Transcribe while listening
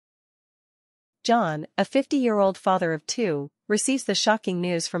John, a 50-year-old father of two, receives the shocking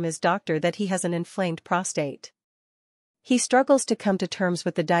news from his doctor that he has an inflamed prostate. He struggles to come to terms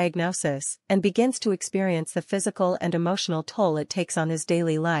with the diagnosis and begins to experience the physical and emotional toll it takes on his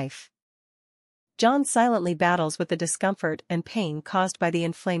daily life. John silently battles with the discomfort and pain caused by the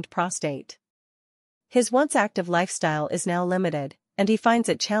inflamed prostate. His once active lifestyle is now limited, and he finds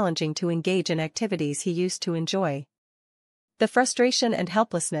it challenging to engage in activities he used to enjoy. The frustration and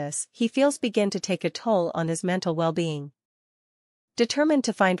helplessness he feels begin to take a toll on his mental well-being. Determined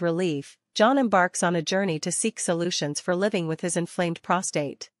to find relief, John embarks on a journey to seek solutions for living with his inflamed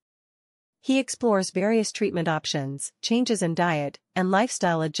prostate. He explores various treatment options, changes in diet, and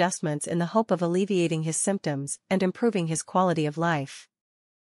lifestyle adjustments in the hope of alleviating his symptoms and improving his quality of life.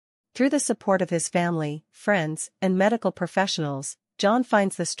 Through the support of his family, friends, and medical professionals, John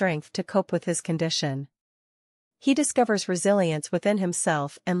finds the strength to cope with his condition. He discovers resilience within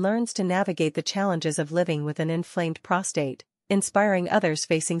himself and learns to navigate the challenges of living with an inflamed prostate, inspiring others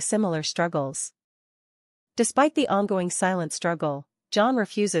facing similar struggles. Despite the ongoing silent struggle, John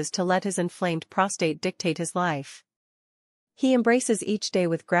refuses to let his inflamed prostate dictate his life. He embraces each day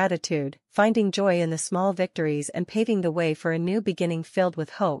with gratitude, finding joy in the small victories and paving the way for a new beginning filled with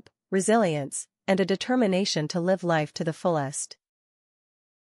hope, resilience, and a determination to live life to the fullest.